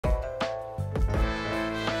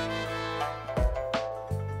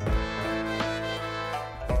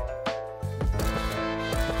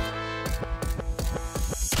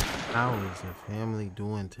How is the family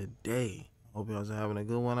doing today? Hope y'all's having a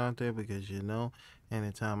good one out there because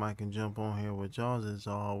anytime I can jump on here with y'all is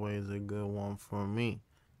always a good one for me.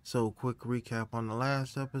 So, quick recap on the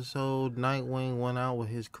last episode. Nightwing went out with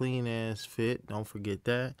his clean ass fit. Don't forget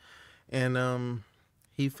that. And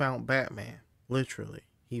he found Batman. Literally.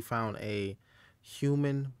 He found a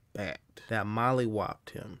human bat that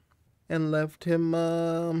mollywopped him and left him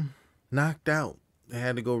knocked out. They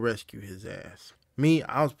had to go rescue his ass. Me,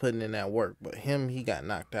 I was putting in that work, but him, he got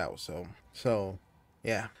knocked out. So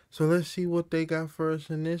yeah. So let's see what they got for us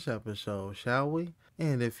in this episode, shall we?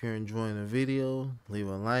 And if you're enjoying the video, leave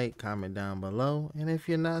a like, comment down below. And if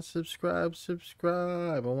you're not subscribed,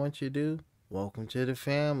 subscribe. And once you do, welcome to the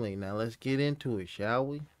family. Now let's get into it, shall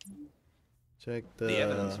we? Check the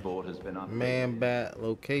evidence board has been updated. Man-Bat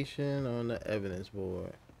location on the evidence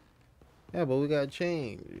board. Yeah, but we got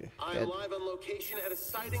change. I'm live on location at a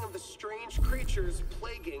sighting of the strange creatures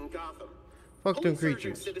plaguing Gotham. Fuck them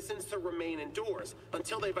creatures. Citizens to remain indoors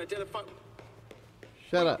until they've identified.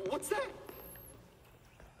 Shut up. What's that?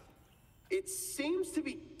 It seems to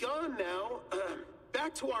be gone now.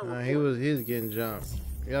 Back to our report. He was getting jumped.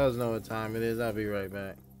 Y'all know what time it is. I'll be right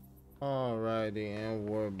back. Alrighty, and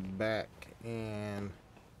we're back. And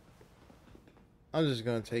I'm just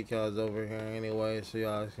gonna take y'all over here anyway, so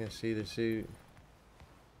y'all can see the suit.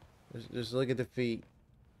 Just look at the feet.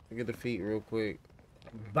 Look at the feet real quick.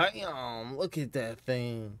 Bam! Look at that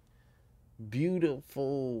thing.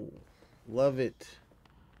 Beautiful. Love it.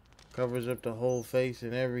 Covers up the whole face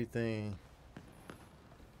and everything.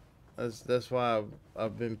 That's why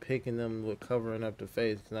I've been picking them with covering up the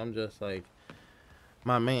face, because I'm just like,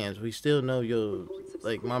 my mans, we still know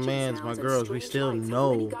my mans, my girls, we still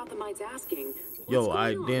know your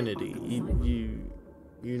identity.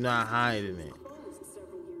 You not hiding it.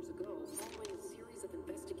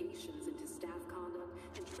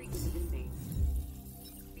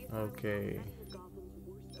 Okay.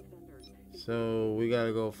 So we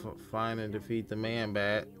gotta go find and defeat the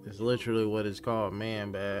Man-Bat. It's literally what it's called,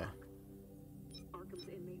 Man-Bat.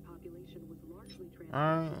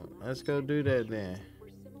 Alright, let's go do that then.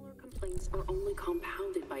 Similar complaints are only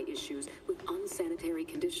compounded by issues with unsanitary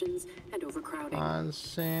conditions and overcrowding.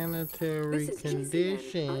 Unsanitary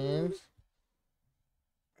conditions.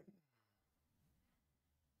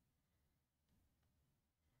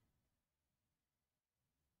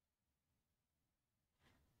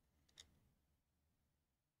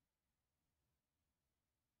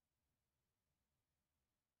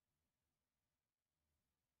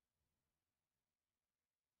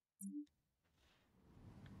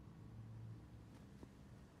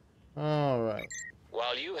 All right.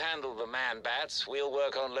 While you handle the Man-Bats, we'll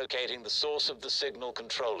work on locating the source of the signal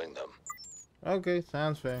controlling them. Okay,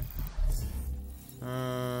 sounds fair.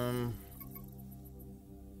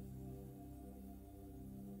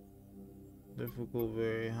 Difficult,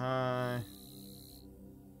 very high.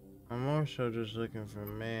 I'm more so just looking for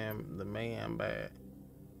the Man-Bat.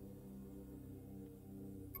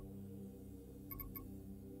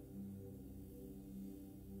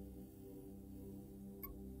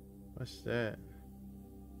 What's that?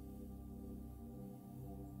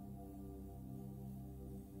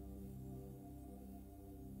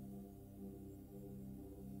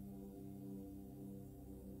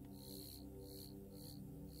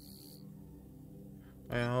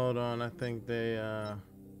 Hey, hold on. I think they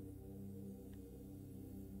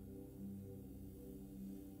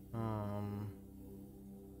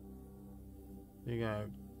you got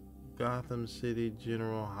Gotham City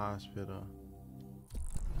General Hospital.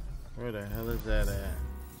 Where the hell is that at?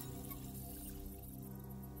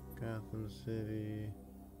 Gotham City.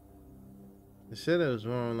 They said it was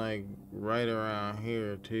one like right around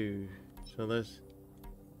here too. So let's.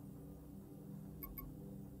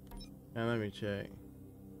 Now let me check.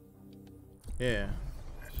 Yeah.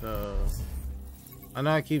 So I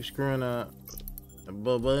know I keep screwing up.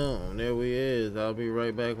 But boom, there we is. I'll be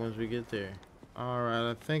right back once we get there.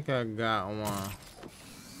 Alright, I think I got one.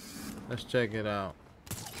 Let's check it out.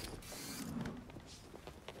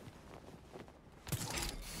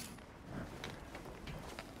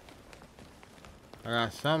 I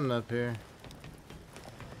got something up here.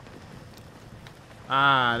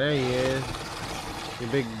 Ah, there he is. You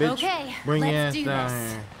big bitch. Okay, bring your let's ass do down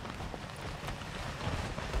this. here.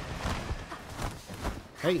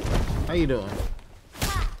 Hey, how you doing?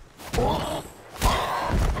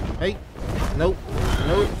 Hey, nope,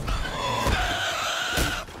 nope.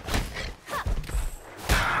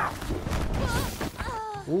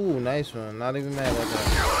 Ooh, nice one. Not even mad about that.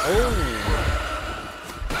 Oh.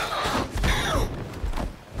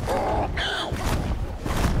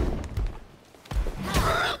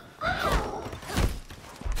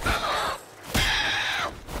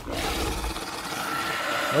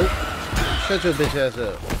 Nope. Shut your bitch ass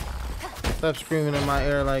up. Stop screaming in my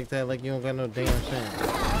ear like that, like you don't got no damn sense.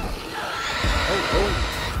 Oh.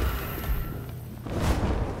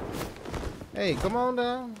 Hey, come on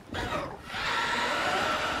down.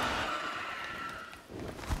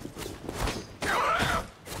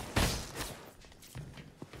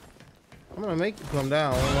 I'm gonna make you come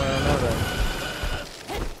down one way or another.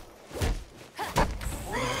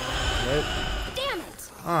 Nope. Damn it!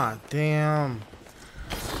 Ah, damn.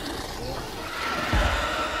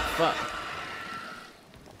 Fuck.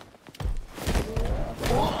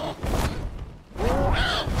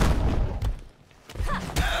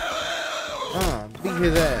 Beat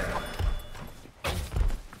his ass.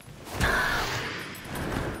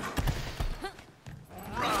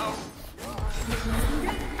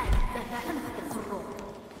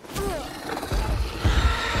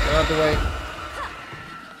 Get out the way.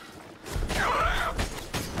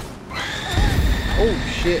 Oh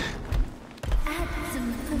shit.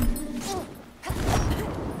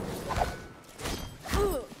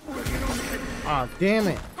 Ah, damn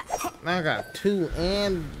it. Now I got two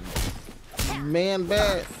and man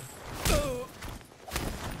bad.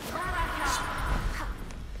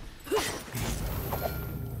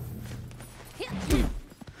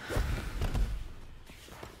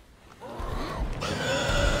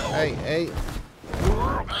 Hey.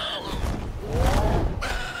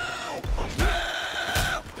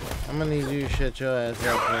 I'm gonna need you to shut your ass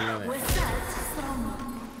up for a minute.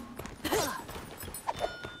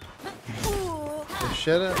 Just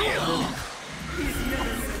shut up.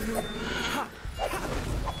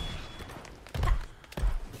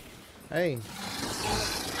 Hey.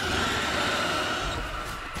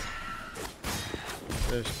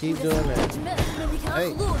 Just keep doing that.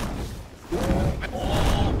 Hey.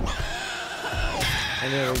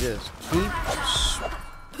 And then we just keep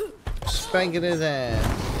spanking his ass.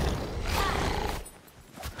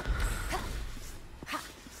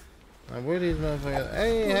 Like, where these motherfuckers?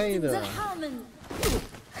 Hey, how you doing?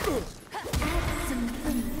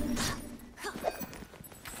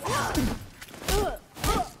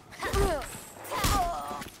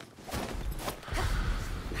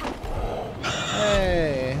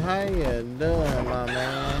 Hey, how you doing, my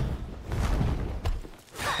man?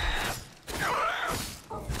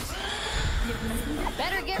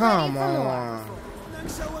 Better get Come ready for more. on.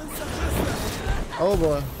 Oh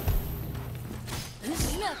boy.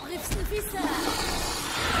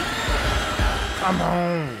 Come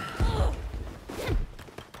on.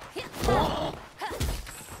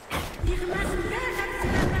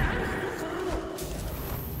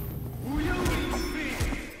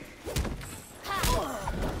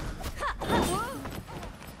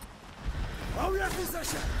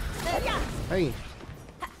 Hey.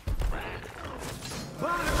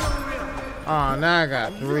 Oh, now I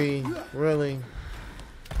got three. Really?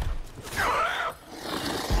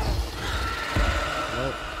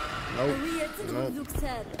 Nope.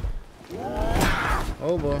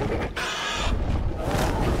 Oh boy.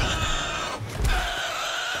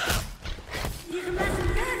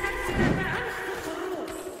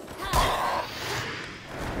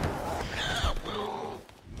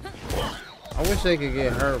 I wish they could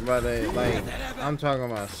get hurt by that. Like, I'm talking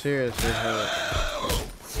about seriously hurt.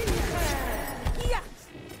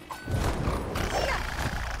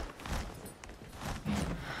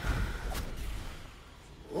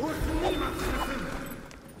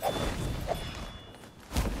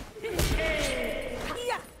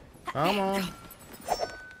 Come on.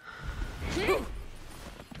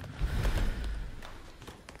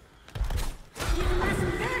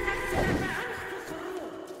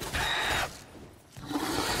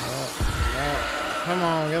 Come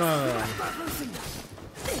on, get out of there.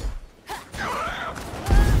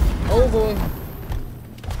 Oh boy.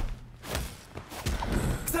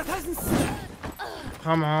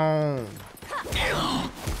 Come on.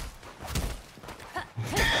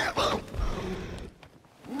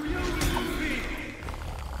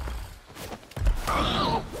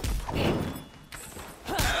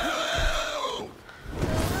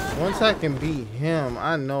 Once I can beat him,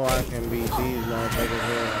 I know I can beat these motherfuckers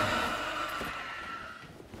here.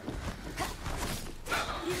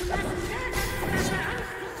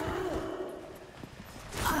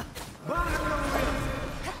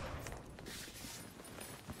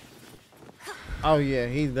 Oh yeah,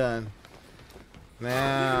 he's done.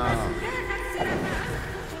 Now.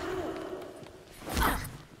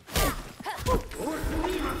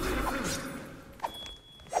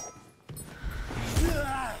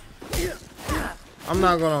 I'm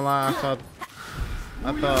not gonna lie, I thought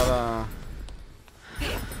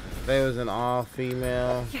they was an all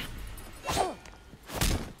female.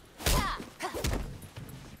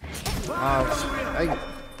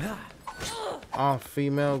 all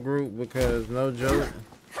female group because no joke.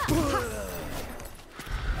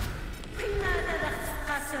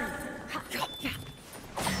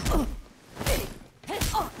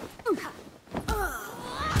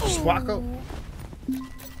 Swacko.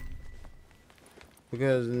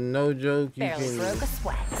 Because no joke, you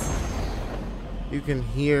can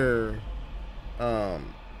hear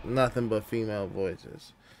nothing but female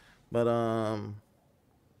voices. But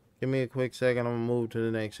give me a quick second. I'm gonna move to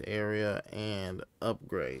the next area and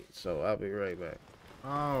upgrade. So I'll be right back.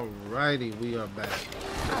 Alrighty, we are back.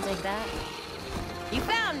 I'll take that. You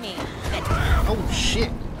found me. Oh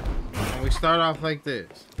shit! And we start off like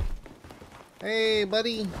this. Hey,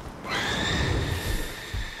 buddy.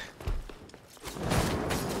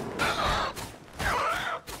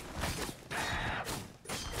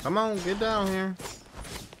 Come on, get down here.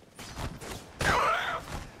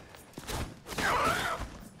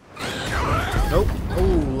 Nope.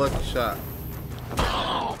 Oh, lucky shot.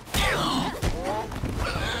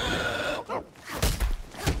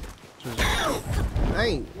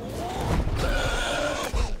 Hey.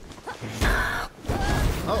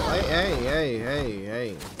 Oh,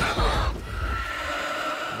 hey.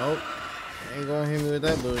 Nope. Ain't gonna hit me with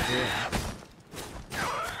that bullshit.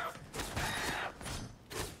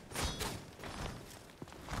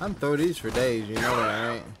 I'm throw these for days, you know that,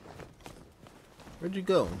 right? Where'd you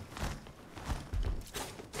go?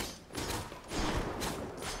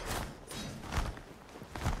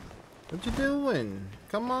 What you doing?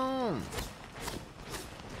 Come on.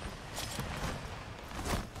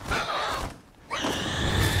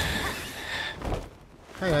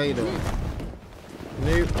 Hey, how you doing?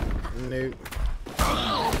 Nope.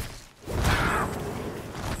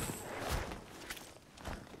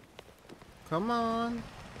 Come on.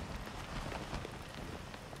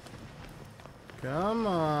 Come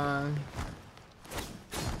on.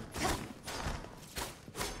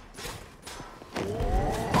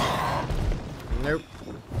 Nope.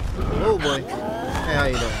 Oh boy. Hey, how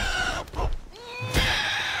you doing?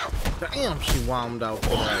 Damn, she wound out for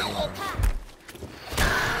that one.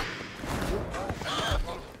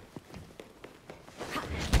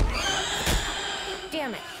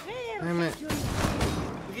 Damn it. Damn it.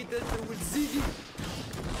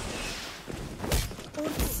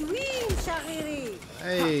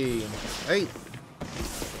 Hey. Hey.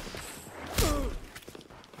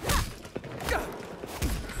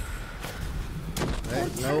 Hey,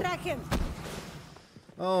 nope.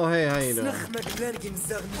 Oh, hey, how you doing?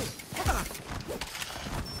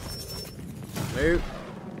 Nope.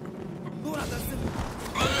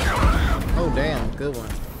 Oh, damn, good one.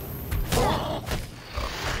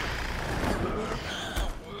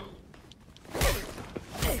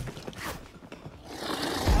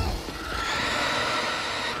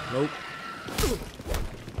 Nope.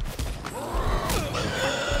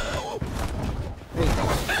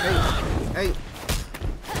 Hey.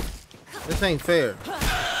 This ain't fair.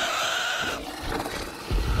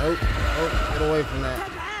 Nope. Oh, get away from that.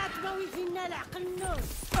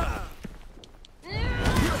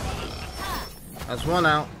 That's one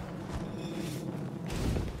out.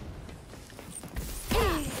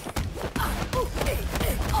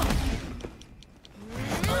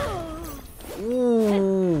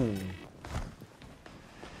 Ooh.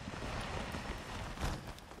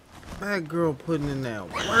 Batgirl putting in that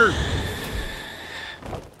work.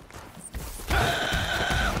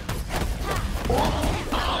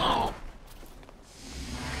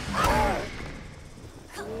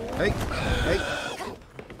 Hey.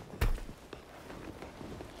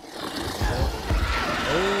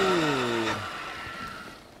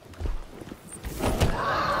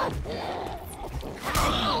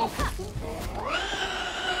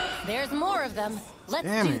 There's more of them. Let's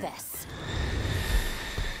do this.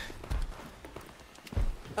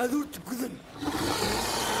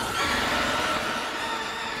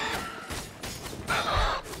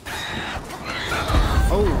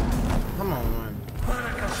 Oh, come on, man.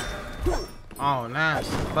 Oh, nice.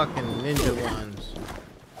 Fucking ninja ones.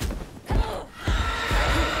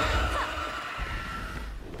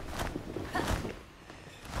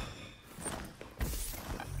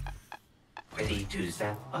 Ready to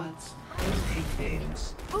zap butts and take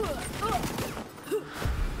names.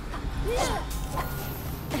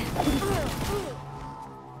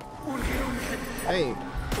 Hey,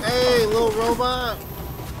 little robot.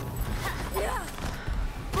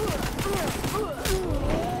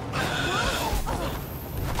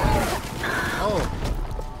 Oh.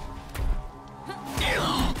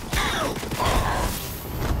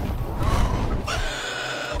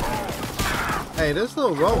 Hey, this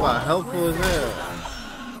little robot helpful as hell.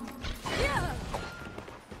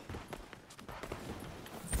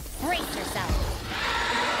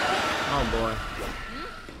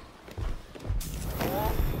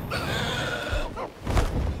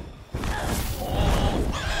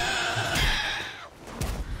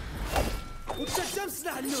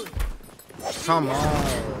 Come on.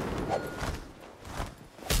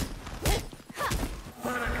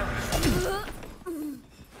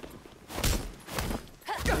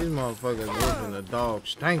 These motherfuckers whipping the dog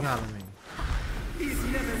stank out of me.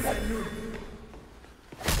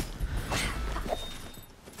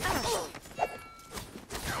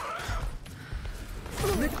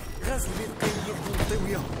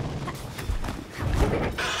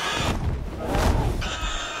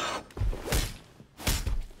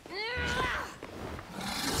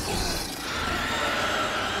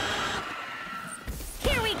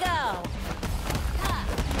 Here we go.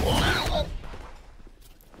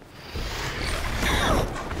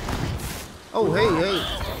 Oh, hey.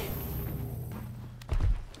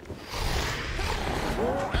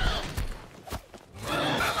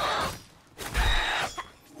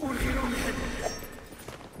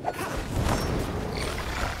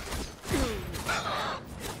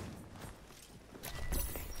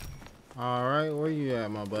 All right, where you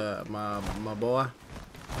at, my boy?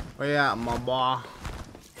 Where you at, my boy?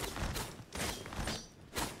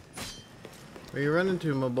 Where you running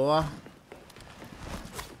to, my boy?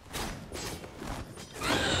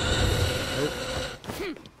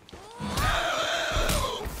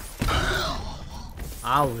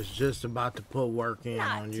 I was just about to put work in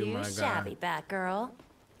Not on you, too my shabby, guy. Batgirl.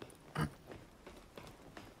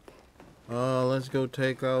 Let's go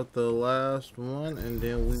take out the last one, and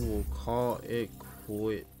then we will call it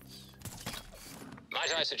quits.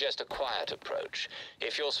 Might I suggest a quiet approach?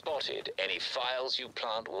 If you're spotted, any files you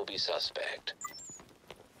plant will be suspect.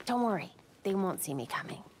 Don't worry, they won't see me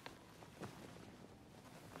coming.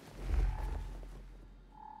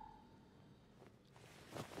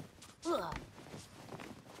 Ugh.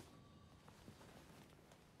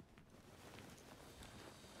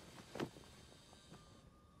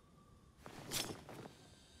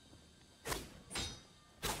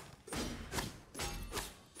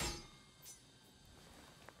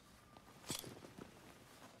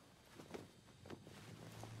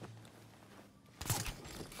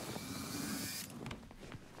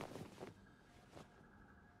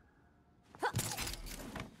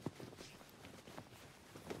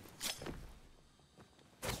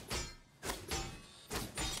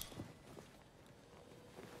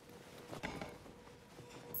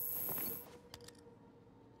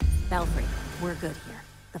 Belfry, we're good here.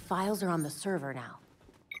 The files are on the server now.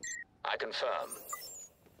 I confirm.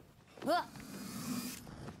 Ugh.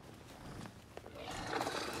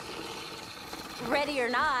 Ready or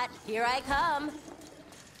not, here I come.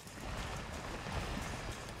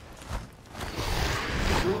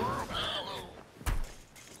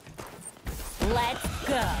 Let's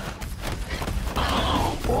go.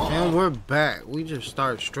 And we're back. We just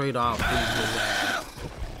start straight off.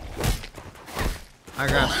 I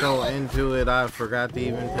got so into it, I forgot to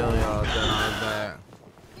even tell y'all that I was back.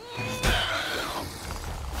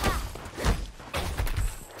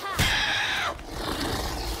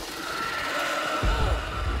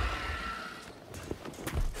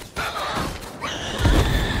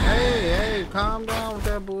 Hey, calm down with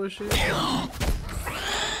that bullshit.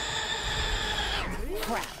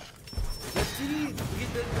 Crap.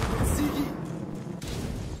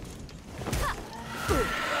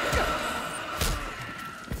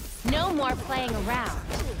 No more playing around.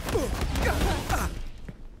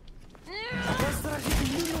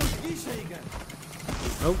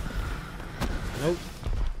 Nope.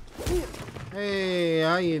 Hey,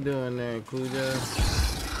 how you doing there, Kuja?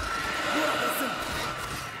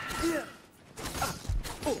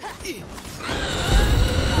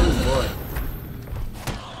 Oh boy.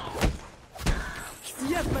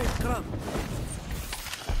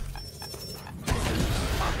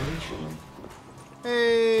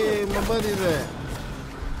 Hey, my buddy's there.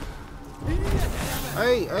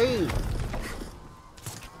 Hey.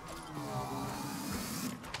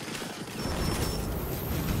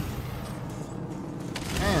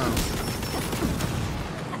 Damn.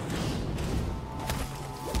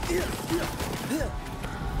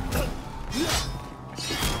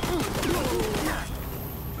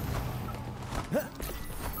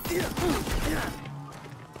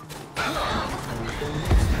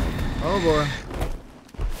 Oh boy.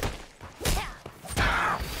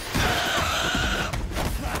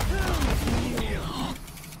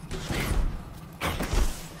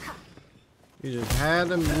 You just had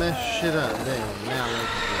to mess shit up, damn. Now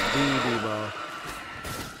let's do DD ball.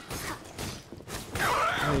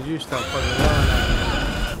 How did you stop fucking yelling at me?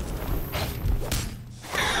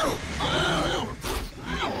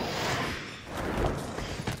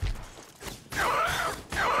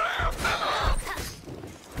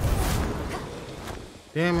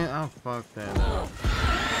 Damn it, I fucked that up.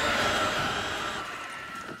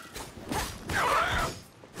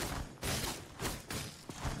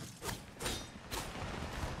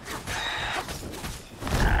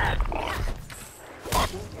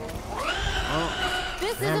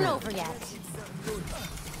 This isn't over yet.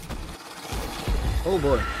 Oh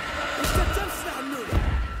boy.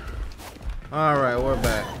 Alright, we're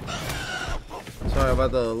back. Sorry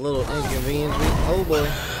about the little inconvenience oh boy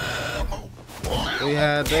we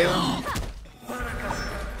had there.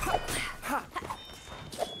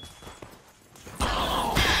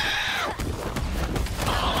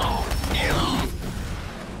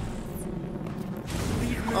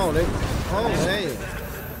 Oh hey.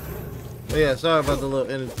 But yeah, sorry about the little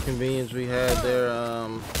inconvenience we had there.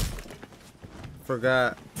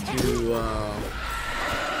 Forgot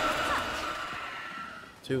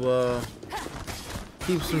to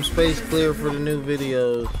keep some space clear for the new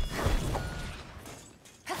videos.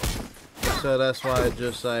 So that's why it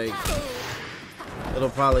just like it'll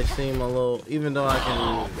probably seem a little, even though I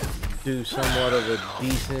can do somewhat of a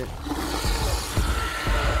decent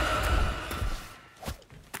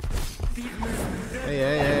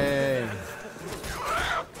hey.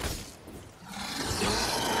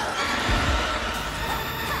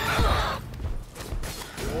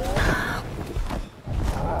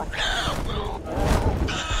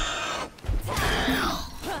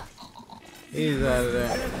 He's out of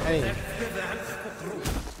there. Hey.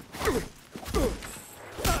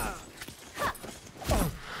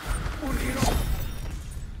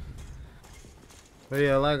 But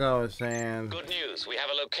yeah, like I was saying. Good news. We have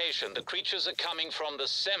a location. The creatures are coming from the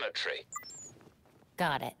cemetery.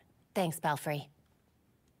 Got it. Thanks, Belfry.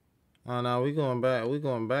 Oh no, we going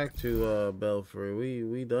back to Belfry.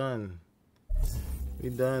 We done. We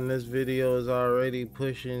done. This video is already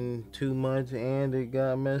pushing too much and it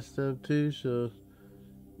got messed up too, so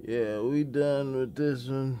yeah, we done with this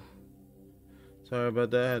one. Sorry about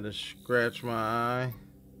that, I had to scratch my eye.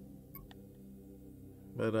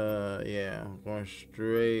 But yeah, I'm going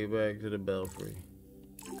straight back to the Belfry.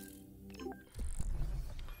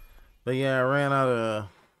 But yeah, I ran out of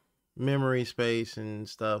memory space and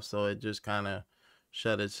stuff, so it just kind of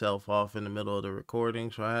shut itself off in the middle of the recording,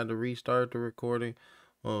 so I had to restart the recording.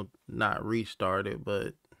 Well, not restart it,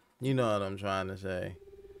 but you know what I'm trying to say.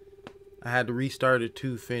 I had to restart it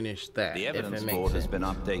to finish that. The evidence board has been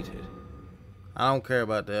updated. I don't care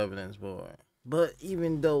about the evidence board. But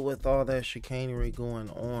even though with all that chicanery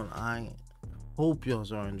going on, I hope y'all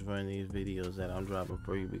are enjoying these videos that I'm dropping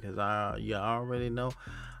for you, because y'all already know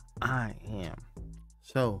I am.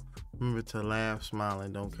 So remember to laugh, smile,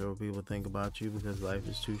 and don't care what people think about you, because life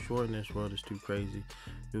is too short and this world is too crazy.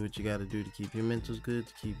 Do what you got to do to keep your mentals good,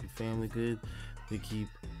 to keep your family good, to keep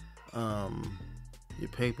your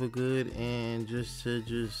paper good, and just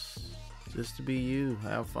to be you.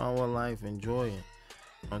 Have fun with life, enjoy it.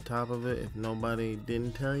 On top of it, if nobody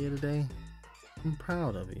didn't tell you today, I'm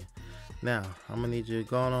proud of you. Now I'm gonna need you to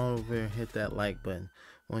go on over and hit that like button.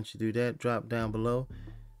 Once you do that, drop down below,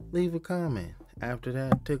 leave a comment. After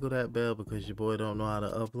that, tickle that bell, because your boy don't know how to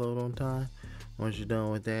upload on time. Once you're done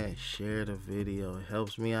with that, share the video. It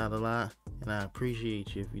helps me out a lot, and I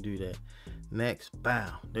appreciate you if you do that. Next,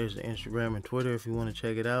 bow. There's the Instagram and Twitter if you want to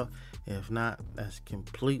check it out. If not, that's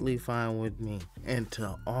completely fine with me. And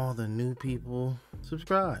to all the new people,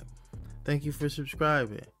 subscribe. Thank you for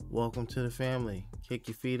subscribing. Welcome to the family. Kick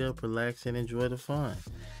your feet up, relax, and enjoy the fun.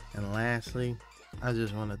 And lastly, I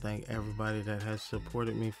just want to thank everybody that has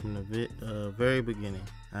supported me from the very beginning.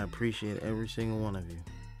 I appreciate every single one of you.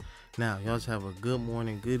 Now, y'all just have a good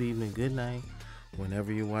morning, good evening, good night.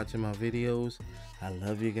 Whenever you're watching my videos, I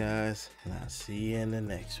love you guys, and I'll see you in the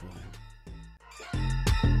next one.